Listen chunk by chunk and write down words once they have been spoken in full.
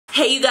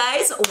Hey you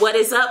guys, what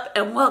is up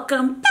and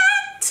welcome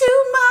back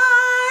to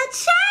my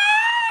channel.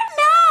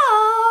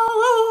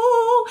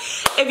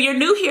 If you're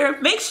new here,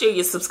 make sure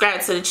you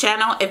subscribe to the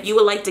channel. If you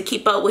would like to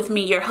keep up with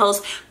me, your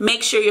host,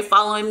 make sure you're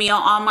following me on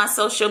all my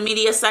social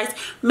media sites.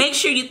 Make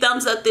sure you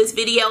thumbs up this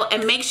video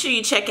and make sure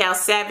you check out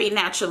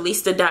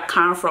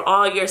savvynaturalista.com for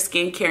all your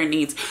skincare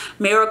needs.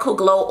 Miracle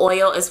Glow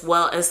Oil, as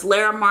well as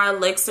Larimar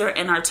Elixir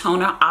and our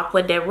toner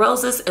Aqua de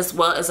Roses, as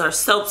well as our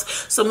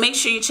soaps. So make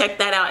sure you check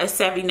that out at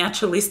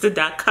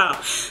savvynaturalista.com.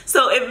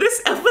 So in this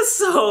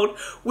episode,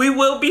 we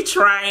will be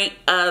trying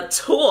a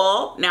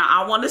tool. Now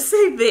I want to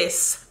say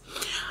this.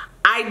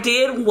 I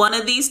did one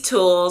of these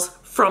tools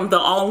from the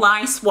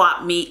online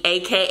swap meet,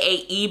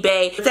 aka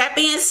eBay. With that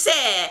being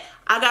said,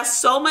 I got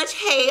so much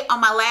hate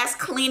on my last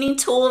cleaning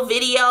tool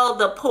video,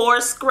 the PORE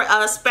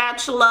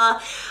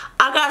spatula.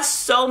 I got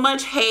so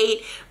much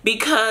hate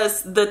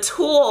because the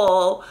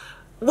tool,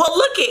 well,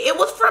 look it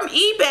was from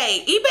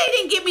eBay. eBay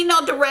didn't give me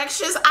no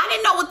directions. I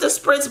didn't know what the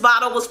spritz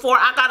bottle was for.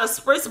 I got a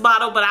spritz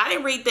bottle, but I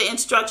didn't read the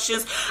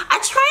instructions. I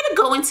try to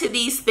go into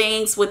these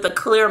things with a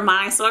clear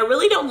mind, so I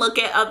really don't look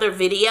at other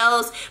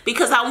videos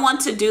because I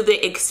want to do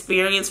the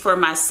experience for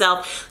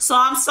myself. So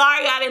I'm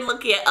sorry I didn't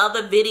look at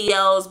other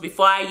videos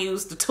before I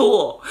used the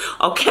tool,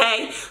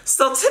 okay?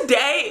 So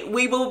today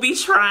we will be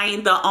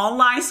trying the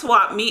online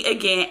swap meet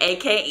again,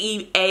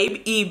 aka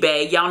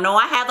eBay. Y'all know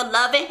I have a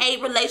love and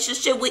hate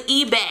relationship with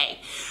eBay.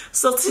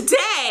 So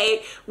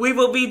today we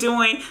will be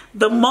doing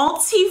the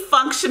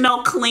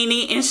multifunctional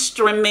cleaning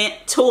instrument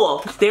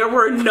tool. There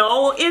were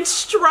no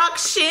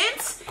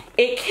instructions.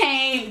 It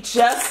came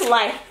just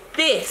like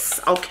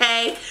this,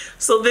 okay?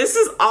 So this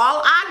is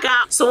all I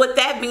got. So with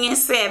that being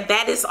said,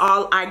 that is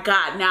all I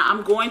got. Now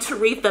I'm going to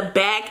read the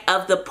back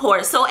of the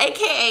PORE. So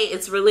aka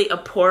it's really a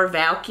PORE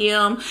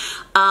vacuum.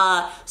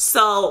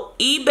 So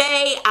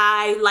eBay,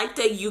 I like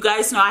that you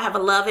guys know I have a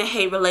love and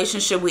hate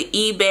relationship with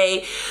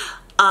eBay.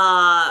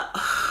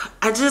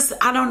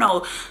 I don't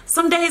know.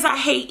 Some days I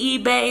hate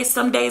eBay.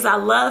 Some days I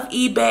love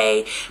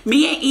eBay.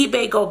 Me and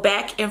eBay go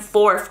back and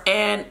forth.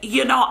 And,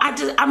 you know,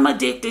 I'm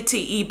addicted to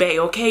eBay,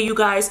 okay, you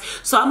guys?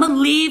 So I'm going to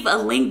leave a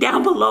link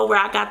down below where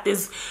I got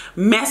this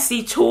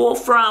messy tool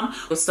from.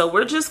 So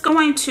we're just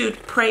going to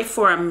pray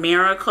for a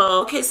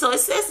miracle. Okay, so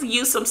it says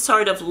use some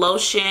sort of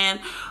lotion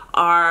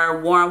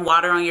or warm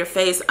water on your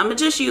face. I'm going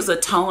to just use a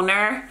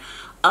toner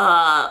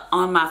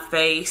on my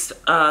face.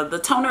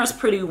 The toner is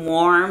pretty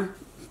warm.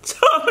 So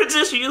I'm gonna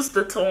just use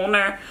the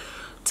toner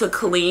to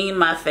clean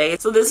my face.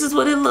 So this is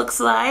what it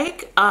looks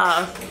like.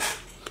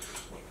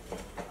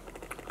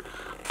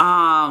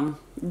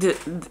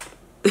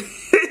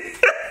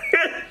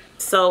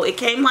 So it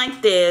came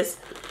like this.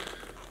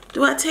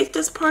 Do I take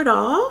this part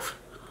off?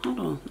 Hold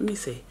on, let me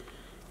see.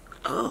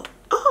 Oh,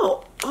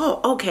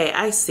 okay,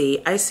 I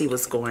see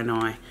what's going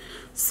on.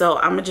 So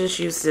I'm gonna just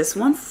use this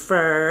one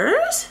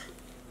first.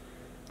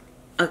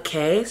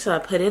 Okay, so I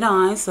put it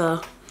on,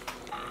 so.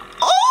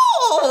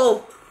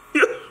 Oh!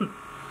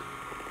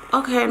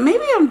 Okay,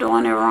 maybe I'm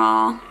doing it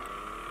wrong.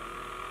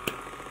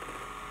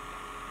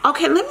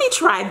 Okay, let me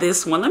try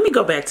this one. Let me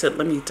go back to it.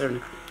 Let me turn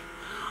it.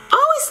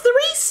 Oh, it's 3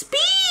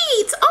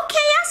 speeds. Okay,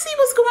 I see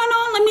what's going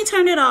on. Let me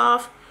turn it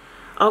off.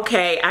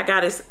 Okay, I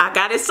got it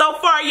so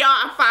far, y'all.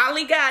 I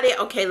finally got it.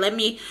 Okay, let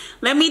me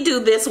do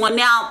this one.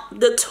 Now,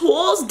 the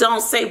tools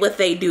don't say what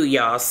they do,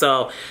 y'all.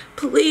 So,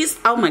 please,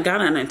 oh my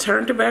God, I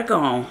turned it back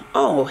on.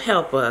 Oh,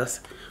 help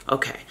us.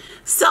 Okay,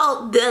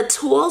 so the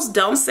tools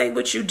don't say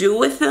what you do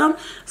with them.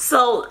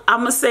 So,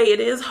 I'm going to say it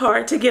is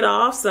hard to get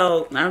off.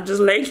 So, I'm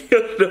just letting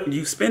you know.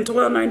 You spend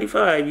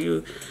 $12.95.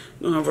 You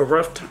gonna have a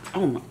rough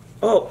time.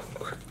 Oh,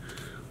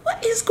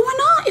 what is going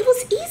on? It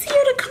was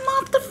easier to come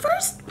off the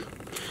first.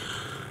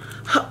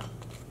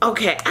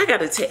 Okay, I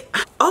gotta take,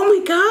 oh my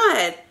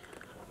God.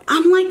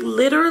 I'm like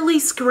literally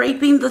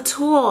scraping the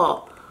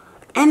tool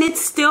and it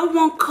still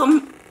won't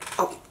come,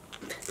 oh.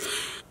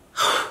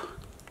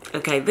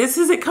 Okay, this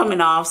isn't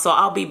coming off, so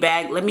I'll be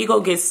back. Let me go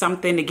get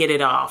something to get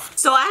it off.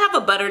 So I have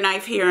a butter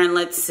knife here and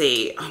let's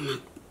see. Oh my,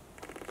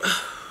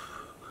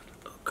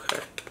 okay.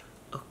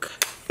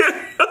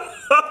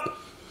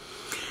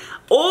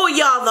 Oh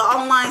y'all, the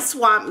online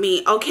swap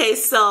meet. Okay,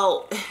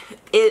 so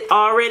it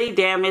already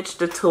damaged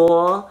the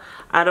tool.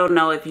 I don't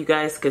know if you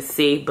guys could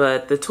see,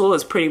 but the tool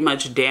is pretty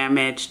much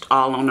damaged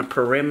all on the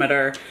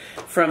perimeter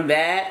from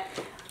that.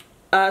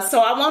 So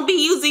I won't be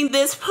using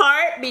this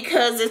part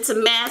because it's a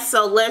mess.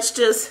 So let's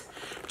just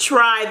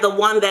try the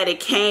one that it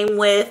came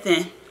with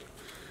and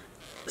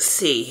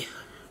see.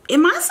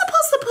 Am I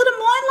supposed to put them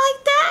on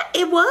like that?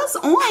 It was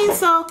on,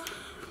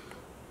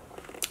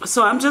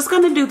 so I'm just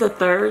gonna do the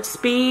 3rd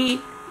speed.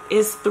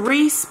 It's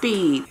 3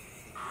 speed.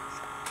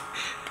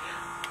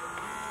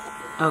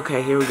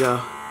 Okay, here we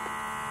go.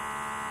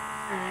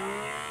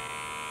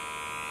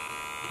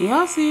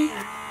 Y'all see?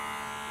 I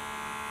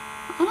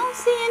don't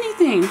see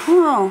anything.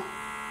 Hold on.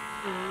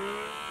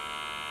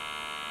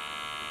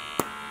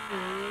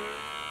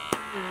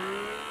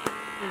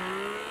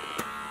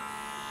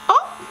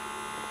 Oh!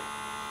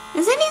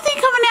 Is anything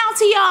coming out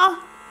to y'all?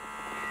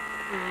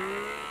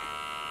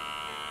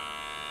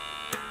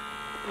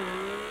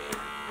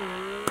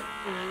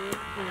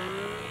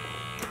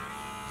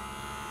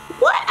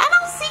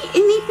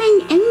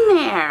 anything in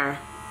there.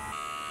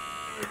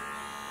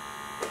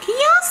 Can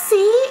y'all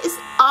see?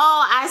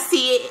 Oh, I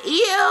see it.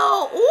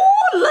 Ew.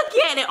 Ooh, look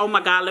at it. Oh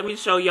my God, let me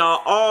show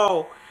y'all.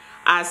 Oh,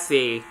 I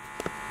see.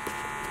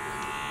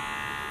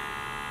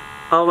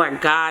 Oh my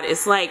God,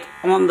 it's like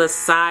on the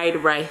side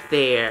right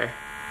there.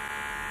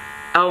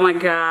 Oh my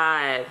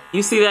God.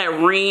 You see that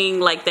ring,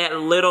 like that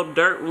little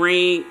dirt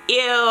ring?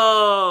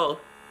 Ew.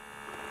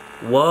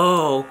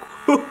 Whoa.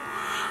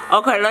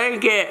 Okay, let me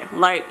get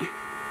like...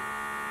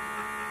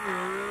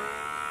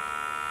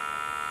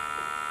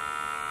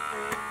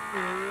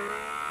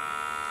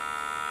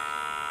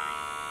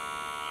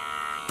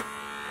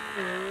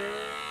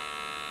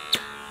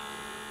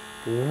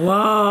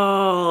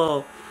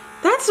 Whoa.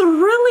 That's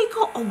really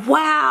cool.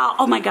 Wow.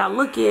 Oh my God,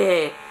 look at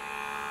it.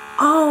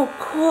 Oh,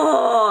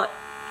 cool.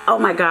 Oh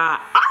my God.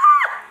 Ah!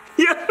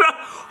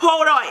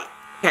 Hold on.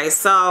 Okay,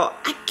 so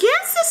I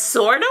guess it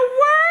sort of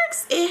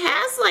works. It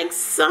has like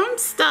some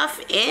stuff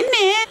in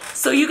it.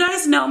 So you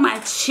guys know my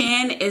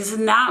chin is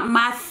not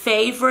my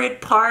favorite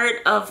part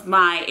of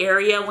my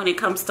area when it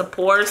comes to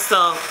pores.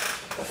 So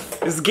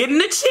it's getting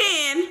the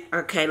chin.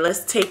 Okay,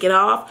 let's take it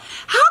off.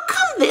 How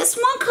come this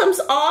one comes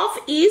off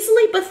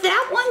easily, but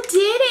that one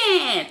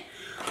didn't?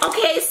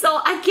 Okay,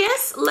 so I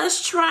guess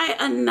let's try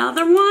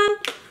another one.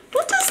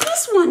 What does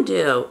this one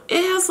do?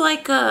 It has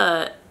like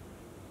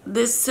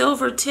this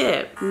silver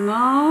tip.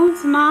 No,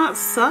 it's not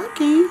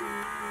sucking.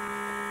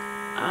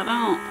 I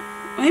don't.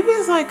 Maybe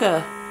it's like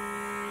a...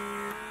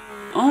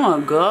 Oh my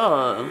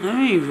God. Let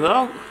me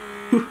go.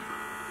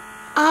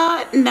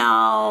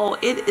 No.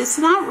 It's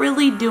not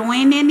really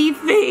doing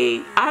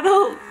anything. I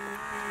don't...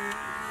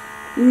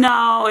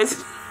 No,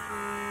 it's...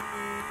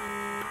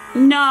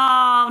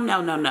 No.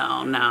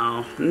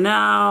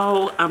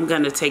 No. I'm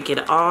gonna take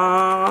it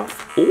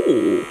off.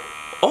 Ooh.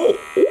 Oh,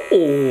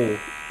 ooh.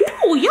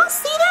 Ooh, y'all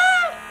see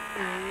that?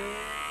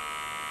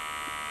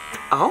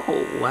 Oh,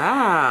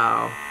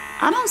 wow.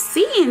 I don't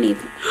see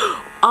anything.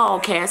 Oh,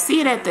 okay, I see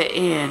it at the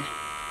end.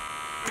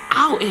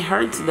 Ow, it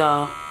hurts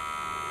though.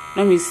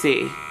 Let me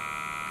see.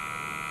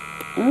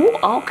 Ooh,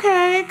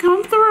 okay,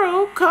 come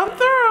through.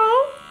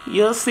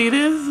 You'll see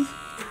this?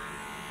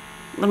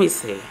 Let me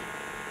see.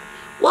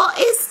 Well,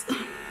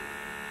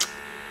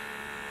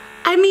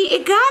 I mean,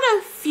 it got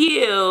a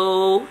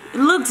few. It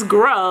looks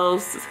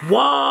gross.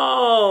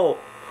 Whoa.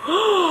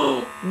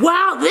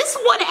 Wow, this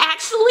one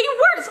actually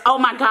works. Oh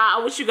my God,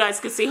 I wish you guys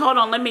could see. Hold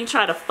on, let me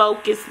try to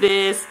focus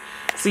this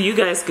so you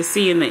guys can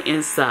see in the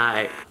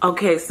inside.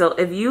 Okay, so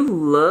if you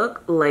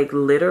look like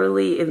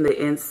literally in the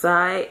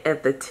inside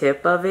at the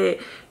tip of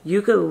it,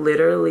 you could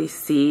literally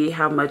see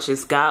how much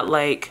it's got.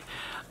 Like,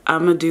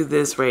 I'm gonna do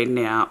this right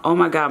now. Oh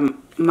my God,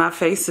 my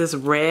face is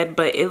red,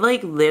 but it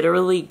like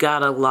literally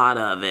got a lot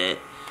of it.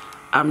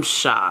 I'm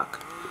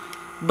shocked.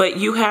 But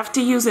you have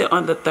to use it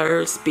on the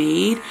 3rd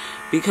speed,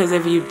 because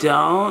if you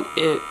don't,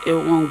 it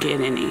won't get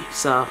any.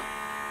 So,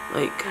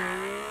 like,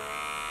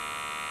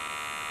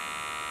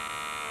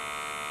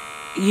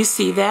 you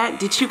see that?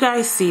 Did you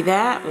guys see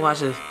that? Watch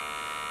this.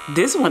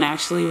 This one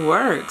actually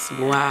works.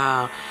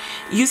 Wow.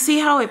 You see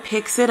how it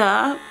picks it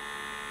up?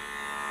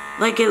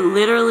 Like, it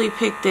literally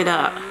picked it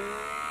up.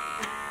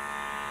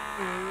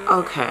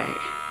 Okay.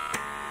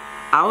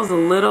 I was a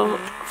little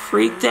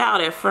freaked out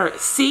at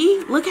first.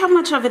 See? Look how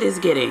much of it is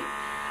getting.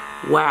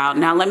 Wow.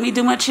 Now let me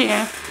do my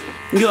chin.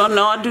 You all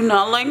know I do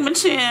not like my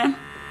chin.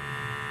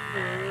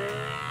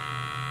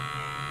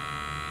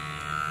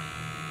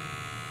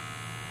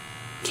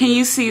 Can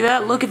you see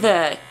that? Look at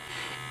that.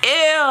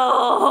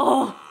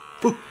 Ew.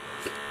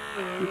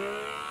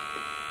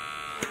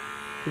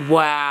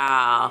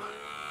 Wow.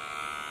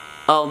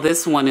 Oh,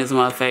 this one is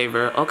my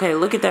favorite. Okay,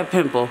 look at that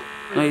pimple.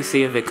 Let me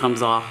see if it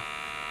comes off.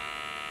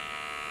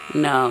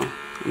 No.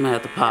 I'm gonna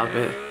have to pop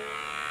it.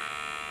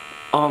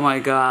 Oh my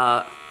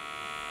God.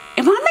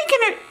 Am I making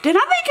it? Did I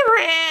make it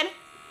red?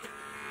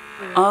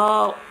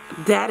 Oh,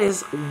 that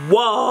is,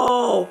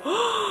 whoa.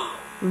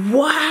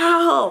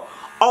 Wow.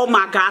 Oh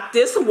my God,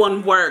 this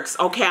one works.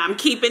 Okay, I'm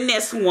keeping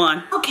this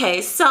one.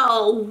 Okay,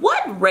 so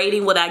what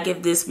rating would I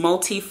give this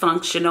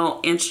multifunctional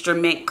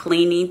instrument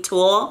cleaning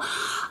tool?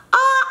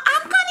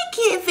 I'm gonna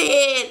give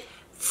it,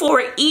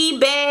 for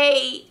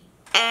eBay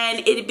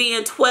and it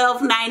being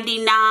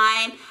 $12.99,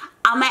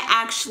 I'm gonna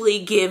actually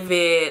give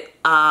it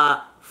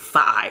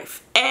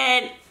 5.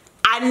 And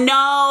I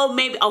know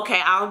maybe,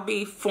 okay, I'll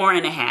be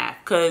 4.5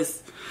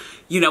 because,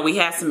 you know, we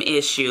had some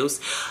issues.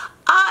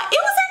 It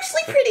was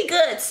actually pretty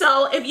good.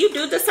 So if you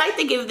do decide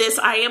to give this,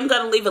 I am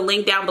going to leave a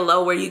link down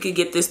below where you can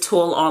get this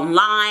tool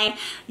online.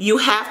 You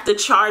have to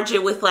charge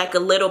it with like a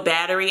little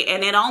battery,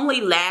 and it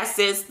only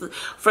lasts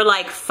for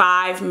like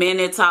 5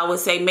 minutes, I would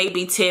say,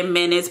 maybe 10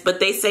 minutes, but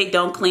they say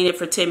don't clean it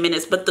for 10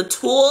 minutes. But the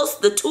tools,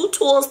 the 2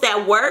 tools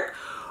that work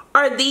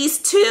are these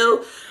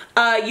 2.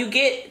 You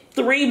get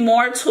 3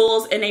 more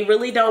tools and they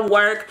really don't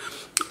work.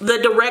 The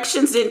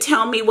directions didn't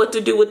tell me what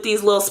to do with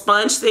these little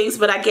sponge things,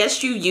 but I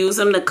guess you use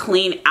them to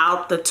clean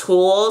out the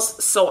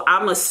tools, so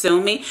I'm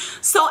assuming.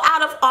 So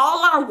out of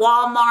all our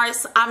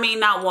Walmarts, I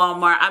mean, not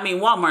Walmart, I mean,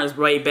 Walmart is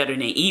way better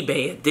than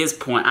eBay at this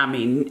point. I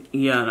mean,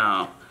 you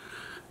know,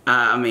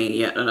 I mean,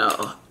 you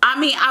know, I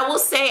mean, I will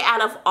say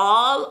out of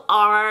all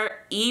our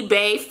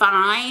eBay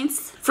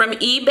finds from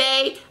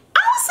eBay,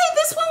 I would say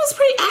this one was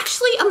pretty,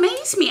 actually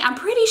amazed me. I'm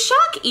pretty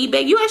shocked,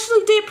 eBay. You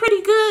actually did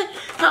pretty good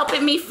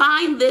helping me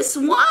find this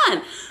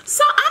one.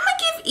 So I'm gonna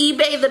give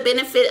eBay the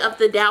benefit of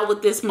the doubt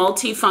with this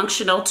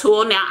multifunctional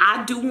tool. Now,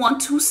 I do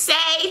want to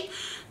say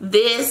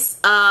this,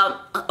 a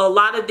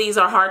lot of these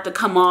are hard to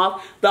come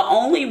off. The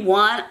only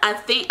one,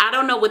 I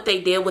don't know what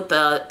they did with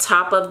the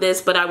top of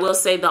this, but I will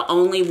say the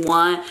only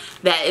one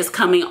that is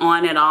coming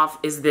on and off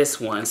is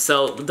this one.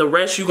 So the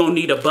rest, you're gonna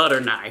need a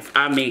butter knife.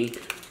 I mean,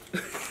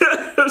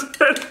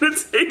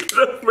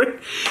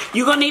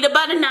 you're gonna need a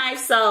butter knife.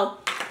 So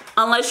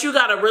unless you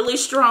got a really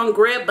strong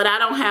grip, but I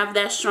don't have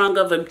that strong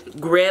of a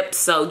grip,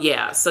 so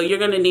yeah, so you're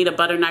gonna need a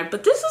butter knife.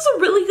 But this is a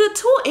really good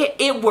tool.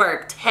 It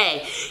worked.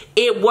 Hey,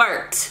 it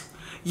worked,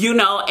 you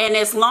know, and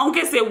as long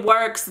as it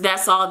works,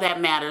 that's all that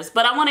matters.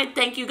 But I want to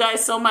thank you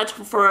guys so much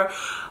for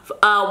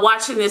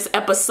watching this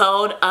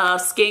episode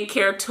of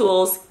Skincare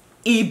Tools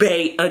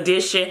eBay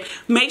edition.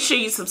 Make sure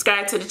you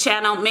subscribe to the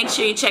channel. Make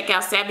sure you check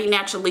out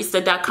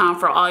SavvyNaturalista.com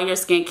for all your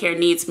skincare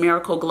needs,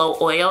 Miracle Glow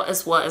Oil,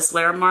 as well as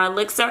Larimar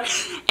Elixir.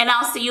 And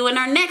I'll see you in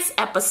our next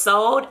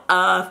episode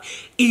of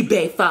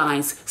eBay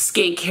Finds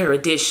Skincare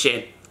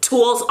Edition.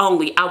 Tools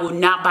only. I will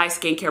not buy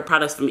skincare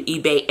products from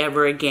eBay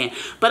ever again.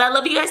 But I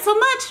love you guys so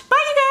much. Bye.